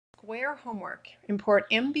SQUARE Homework. Import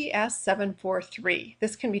MBS 743.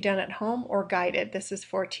 This can be done at home or guided. This is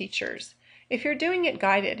for teachers. If you're doing it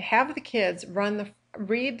guided, have the kids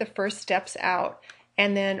read the first steps out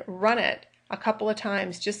and then run it a couple of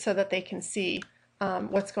times just so that they can see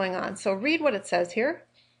what's going on. So read what it says here.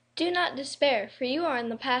 Do not despair, for you are on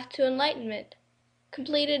the path to enlightenment.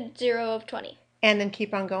 Completed 0 of 20. And then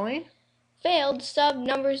keep on going. Failed, sub,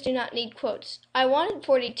 numbers do not need quotes. I wanted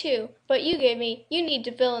 42, but you gave me, you need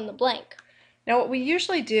to fill in the blank. Now what we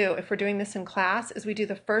usually do if we're doing this in class is we do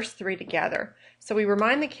the first three together. So we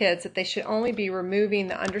remind the kids that they should only be removing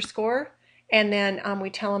the underscore, and then we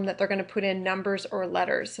tell them that they're going to put in numbers or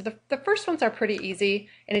letters. So the first ones are pretty easy,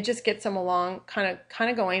 and it just gets them along kind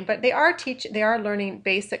of going, but they are learning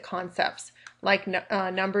basic concepts like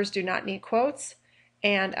numbers do not need quotes,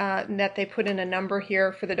 and that they put in a number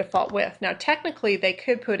here for the default width. Now technically they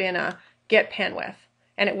could put in a get pen width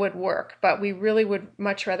and it would work, but we really would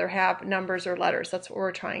much rather have numbers or letters. That's what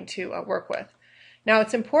we're trying to work with. Now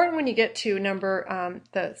it's important when you get to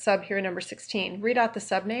the sub here, number 16, read out the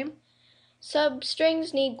sub name. Sub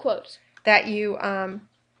strings need quotes. That you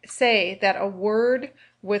say that a word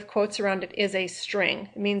with quotes around it is a string.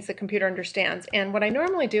 It means the computer understands. And what I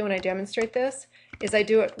normally do when I demonstrate this is I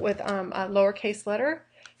do it with a lowercase letter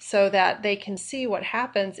so that they can see what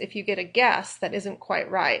happens if you get a guess that isn't quite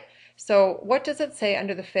right. So what does it say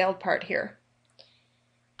under the failed part here?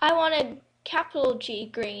 I wanted capital G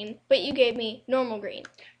green, but you gave me normal green.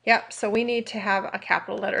 Yep, so we need to have a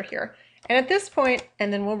capital letter here. And at this point,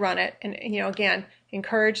 and then we'll run it, and again,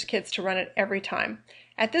 encourage kids to run it every time.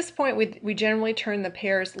 At this point, we generally turn the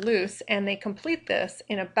pairs loose, and they complete this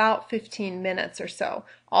in about 15 minutes or so,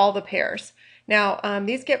 all the pairs. Now,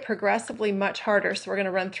 these get progressively much harder, so we're going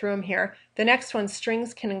to run through them here. The next one,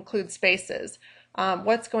 strings can include spaces.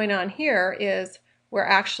 What's going on here is we're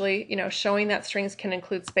actually, showing that strings can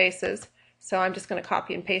include spaces. So I'm just going to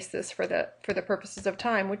copy and paste this for the purposes of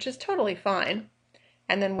time, which is totally fine.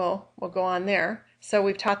 And then we'll go on there. So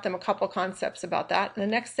we've taught them a couple concepts about that. And the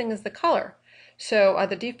next thing is the color. So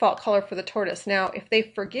the default color for the tortoise. Now, if they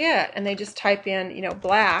forget and they just type in,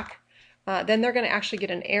 black, then they're going to actually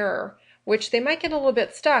get an error, which they might get a little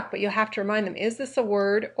bit stuck, but you'll have to remind them, is this a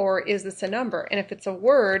word or is this a number? And if it's a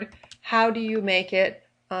word, how do you make it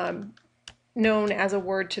known as a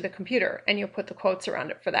word to the computer? And you'll put the quotes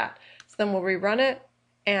around it for that. So then we'll rerun it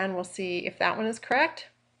and we'll see if that one is correct.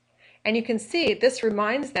 And you can see this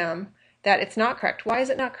reminds them that it's not correct. Why is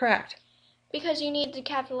it not correct? Because you need to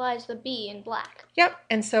capitalize the B in black. Yep,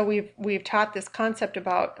 and so we've taught this concept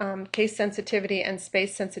about case sensitivity and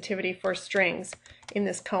space sensitivity for strings in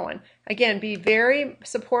this koan. Again, be very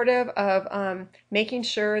supportive of making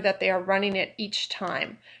sure that they are running it each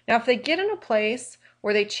time. Now if they get in a place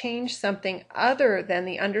where they change something other than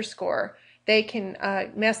the underscore, they can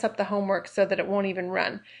mess up the homework so that it won't even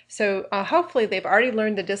run. So hopefully they've already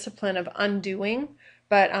learned the discipline of undoing,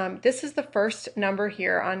 but this is the first number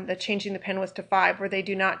here on the changing the pen width to 5 where they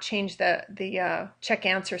do not change the check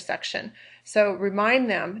answer section. So remind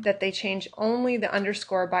them that they change only the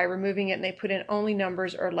underscore by removing it and they put in only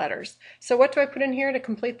numbers or letters. So what do I put in here to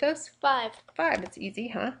complete this? 5. 5, it's easy,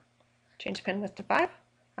 huh? Change the pen width to 5.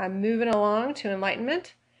 I'm moving along to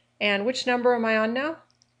enlightenment. And which number am I on now?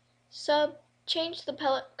 Sub, change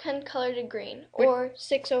the pen color to green, or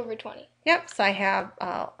 6 over 20. Yep, so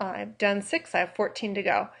I've done 6, I have 14 to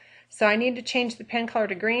go. So I need to change the pen color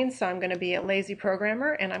to green, so I'm going to be a lazy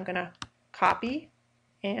programmer, and I'm going to copy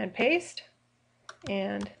and paste,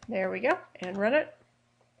 and there we go, and run it.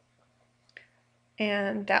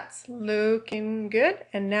 And that's looking good,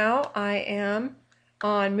 and now I am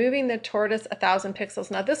on moving the tortoise 1,000 pixels.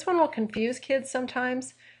 Now this one will confuse kids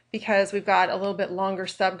sometimes, because we've got a little bit longer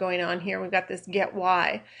sub going on here. We've got this get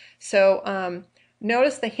y. So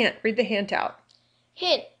notice the hint. Read the hint out.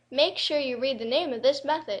 Hint. Make sure you read the name of this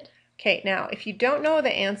method. Okay, now if you don't know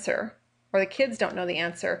the answer, or the kids don't know the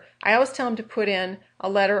answer, I always tell them to put in a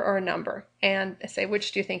letter or a number and say,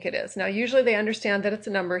 which do you think it is? Now usually they understand that it's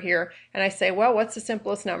a number here, and I say, well, what's the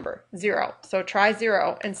simplest number? 0. So try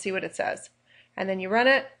 0 and see what it says. And then you run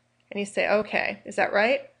it, and you say, okay, is that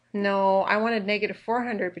right? No, I wanted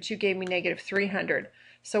 -400, but you gave me -300.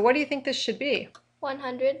 So what do you think this should be?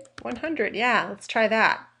 100. 100, yeah, let's try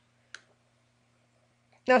that.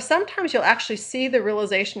 Now sometimes you'll actually see the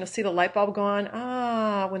realization, you'll see the light bulb go on,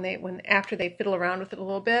 after they fiddle around with it a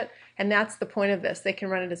little bit, and that's the point of this. They can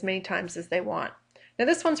run it as many times as they want. Now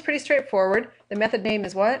this one's pretty straightforward. The method name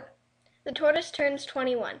is what? The tortoise turns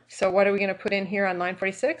 21. So what are we going to put in here on line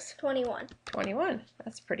 46? 21. 21,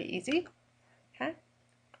 that's pretty easy. Okay.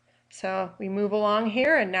 So we move along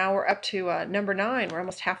here, and now we're up to number 9. We're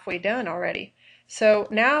almost halfway done already. So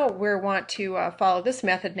now we want to follow this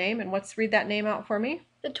method name, and read that name out for me.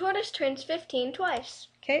 The tortoise turns 15 twice.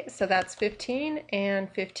 Okay, so that's 15 and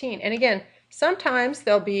 15. And again, sometimes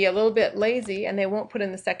they'll be a little bit lazy and they won't put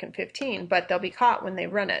in the second 15, but they'll be caught when they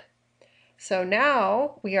run it. So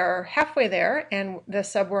now we are halfway there, and the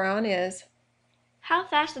sub we're on is How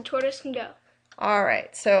fast the tortoise can go. all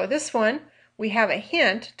right, so this one, we have a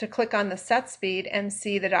hint to click on the set speed and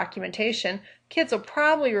see the documentation. Kids will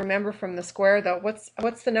probably remember from the square though.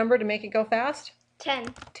 What's the number to make it go fast?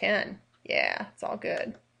 10. 10. Yeah, it's all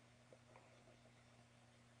good.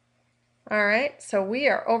 All right, so we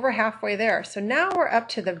are over halfway there. So now we're up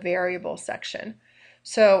to the variable section.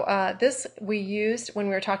 So this we used when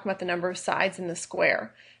we were talking about the number of sides in the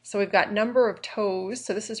square. So we've got number of toes,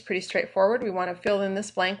 so this is pretty straightforward. We want to fill in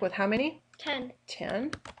this blank with how many? 10.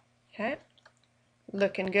 10. Okay,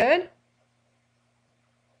 looking good.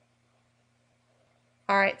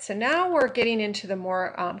 All right, so now we're getting into the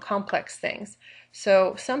more complex things.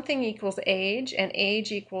 So something equals age, and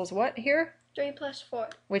age equals what here? 3 plus 4.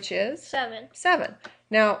 Which is? 7. 7.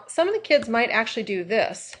 Now, some of the kids might actually do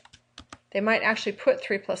this. They might actually put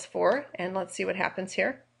 3 plus 4, and let's see what happens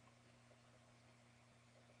here.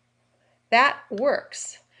 That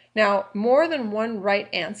works. Now, more than one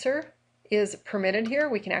right answer is permitted here.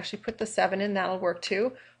 We can actually put the 7 in, that'll work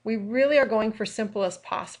too. We really are going for simple as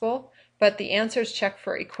possible, but the answers check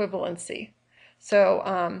for equivalency.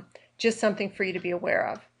 So just something for you to be aware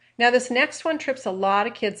of. Now this next one trips a lot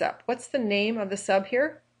of kids up. What's the name of the sub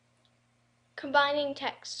here? Combining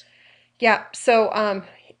text. Yeah, so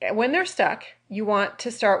when they're stuck, you want to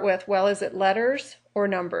start with, well, is it letters or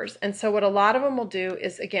numbers? And so what a lot of them will do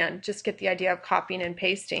is, again, just get the idea of copying and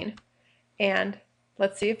pasting. And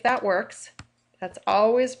let's see if that works. That's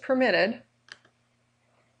always permitted.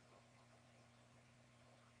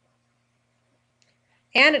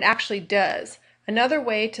 And it actually does. Another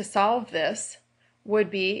way to solve this would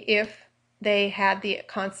be if they had the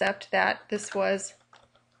concept that this was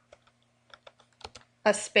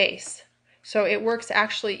a space. So it works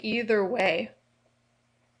actually either way.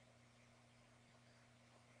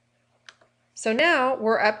 So now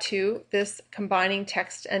we're up to this combining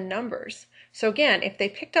text and numbers. So again, if they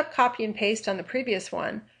picked up copy and paste on the previous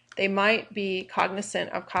one, they might be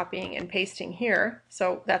cognizant of copying and pasting here.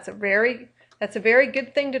 So that's a very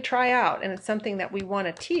good thing to try out, and it's something that we want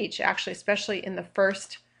to teach, actually, especially in the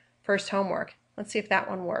first homework. Let's see if that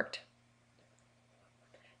one worked.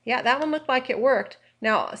 Yeah, that one looked like it worked.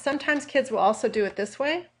 Now, sometimes kids will also do it this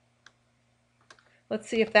way. Let's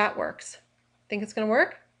see if that works. Think it's going to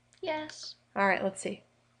work? Yes. All right, let's see.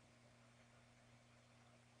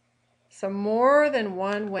 So more than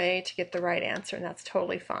one way to get the right answer, and that's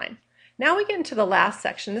totally fine. Now we get into the last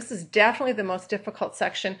section. This is definitely the most difficult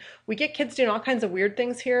section. We get kids doing all kinds of weird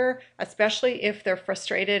things here, especially if they're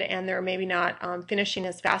frustrated and they're maybe not finishing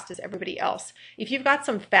as fast as everybody else. If you've got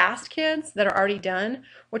some fast kids that are already done,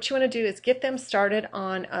 what you want to do is get them started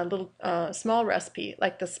on a little small recipe,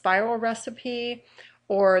 like the spiral recipe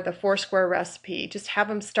or the 4-square recipe. Just have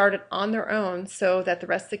them started on their own so that the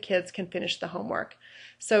rest of the kids can finish the homework.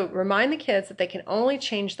 So remind the kids that they can only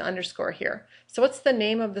change the underscore here. So what's the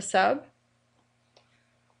name of the sub?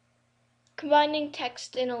 Combining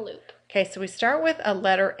text in a loop. Okay, so we start with a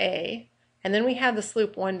letter A, and then we have this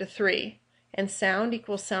loop 1 to 3, and sound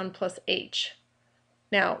equals sound plus H.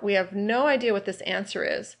 Now, we have no idea what this answer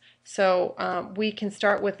is, so we can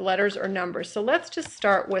start with letters or numbers. So let's just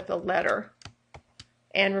start with a letter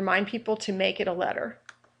and remind people to make it a letter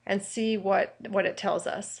and see what it tells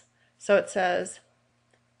us. So it says,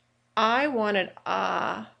 I wanted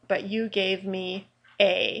but you gave me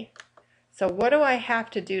A. So what do I have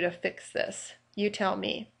to do to fix this? You tell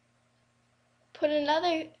me. Put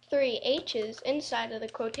another 3 H's inside of the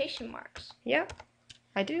quotation marks. Yep,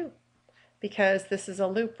 I do. Because this is a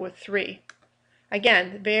loop with 3.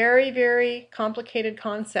 Again, very, very complicated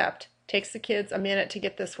concept. Takes the kids a minute to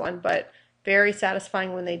get this one, but very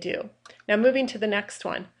satisfying when they do. Now moving to the next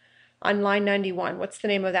one. On line 91, what's the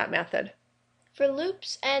name of that method? For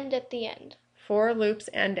loops end at the end. For loops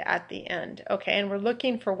end at the end. Okay, and we're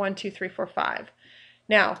looking for 1, 2, 3, 4, 5.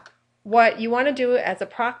 Now, what you want to do as a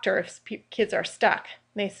proctor if kids are stuck,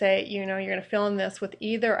 they say, you're going to fill in this with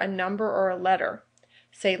either a number or a letter.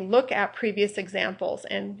 Say, look at previous examples,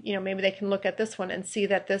 and maybe they can look at this one and see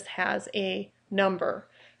that this has a number.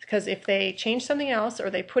 Because if they change something else or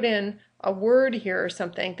they put in a word here or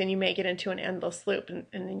something, then you may get into an endless loop, and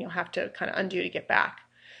then you'll have to kind of undo to get back.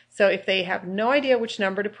 So if they have no idea which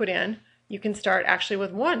number to put in, you can start actually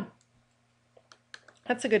with 1.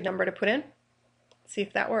 That's a good number to put in. See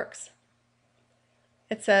if that works.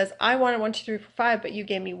 It says, I wanted 1, 2, 3, 4, 5, but you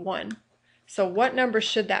gave me 1. So what number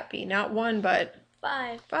should that be? Not 1, but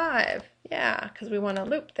 5. 5. Yeah, because we want a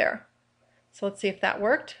loop there. So let's see if that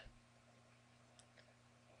worked.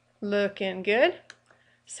 Looking good.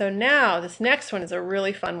 So now this next one is a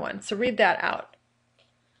really fun one. So read that out.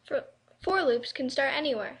 For loops can start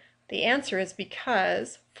anywhere. The answer is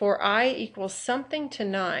because for I equals something to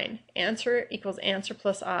 9, answer equals answer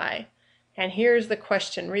plus I. And here's the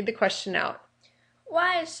question. Read the question out.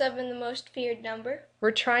 Why is 7 the most feared number?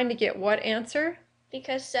 We're trying to get what answer?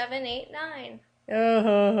 Because 7, 8, 9.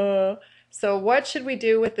 Oh, so what should we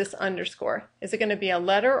do with this underscore? Is it going to be a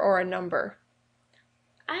letter or a number?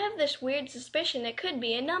 I have this weird suspicion it could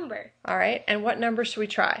be a number. All right, and what number should we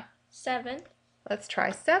try? 7. Let's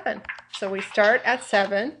try 7. So we start at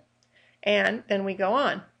 7 and then we go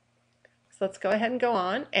on. So let's go ahead and go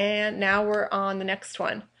on, and now we're on the next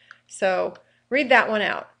one. So read that one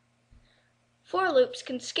out. For loops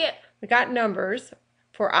can skip. We got numbers.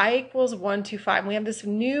 For I equals 1, 2, 5. And we have this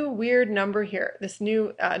new weird number here, this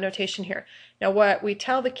new notation here. Now what we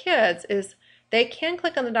tell the kids is they can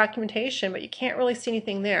click on the documentation, but you can't really see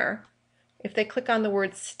anything there. If they click on the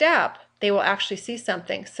word step, they will actually see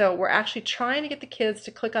something. So we're actually trying to get the kids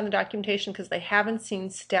to click on the documentation because they haven't seen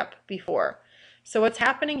step before. So what's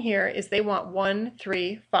happening here is they want 1,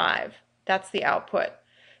 3, 5. That's the output.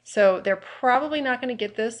 So they're probably not going to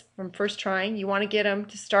get this from first trying. You want to get them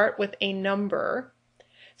to start with a number.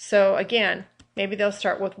 So again, maybe they'll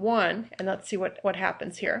start with 1, and let's see what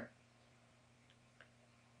happens here.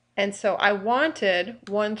 And so I wanted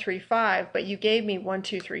 1, 3, 5, but you gave me 1,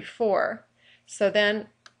 2, 3, 4. So then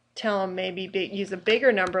tell them maybe use a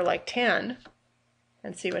bigger number like 10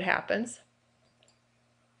 and see what happens.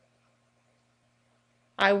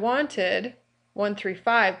 I wanted 1, 3,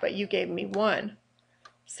 5, but you gave me 1.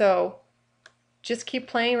 So just keep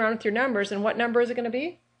playing around with your numbers. And what number is it going to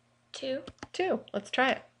be? 2. 2. Let's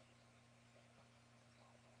try it.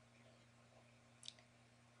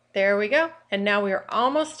 There we go. And now we are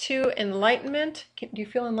almost to enlightenment. Do you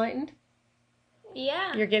feel enlightened?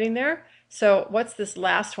 Yeah. You're getting there? So what's this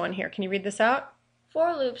last one here? Can you read this out?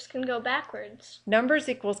 For loops can go backwards. Numbers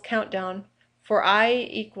equals countdown. For I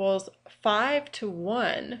equals 5 to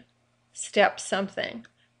 1, step something.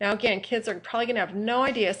 Now again, kids are probably going to have no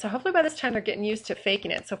idea, so hopefully by this time they're getting used to faking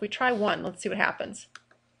it. So if we try 1, let's see what happens.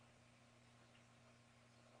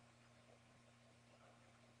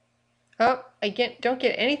 Oh, again, don't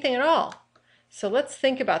get anything at all. So let's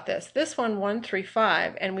think about this. This one, 1, 3,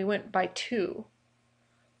 5, and we went by 2.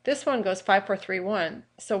 This one goes 5, 4, 3, 1.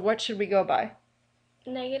 So what should we go by?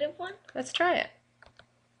 -1? Let's try it.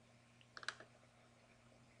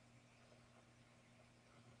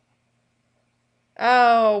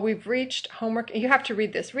 Oh, we've reached homework. You have to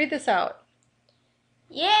read this. Read this out.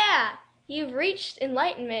 Yeah! You've reached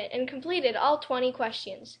enlightenment and completed all 20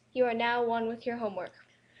 questions. You are now one with your homework.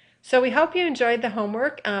 So we hope you enjoyed the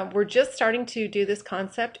homework. We're just starting to do this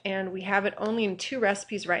concept, and we have it only in 2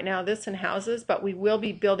 recipes right now, this and houses, but we will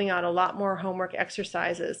be building out a lot more homework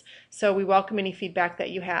exercises. So we welcome any feedback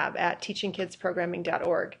that you have at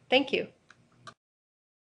teachingkidsprogramming.org. Thank you.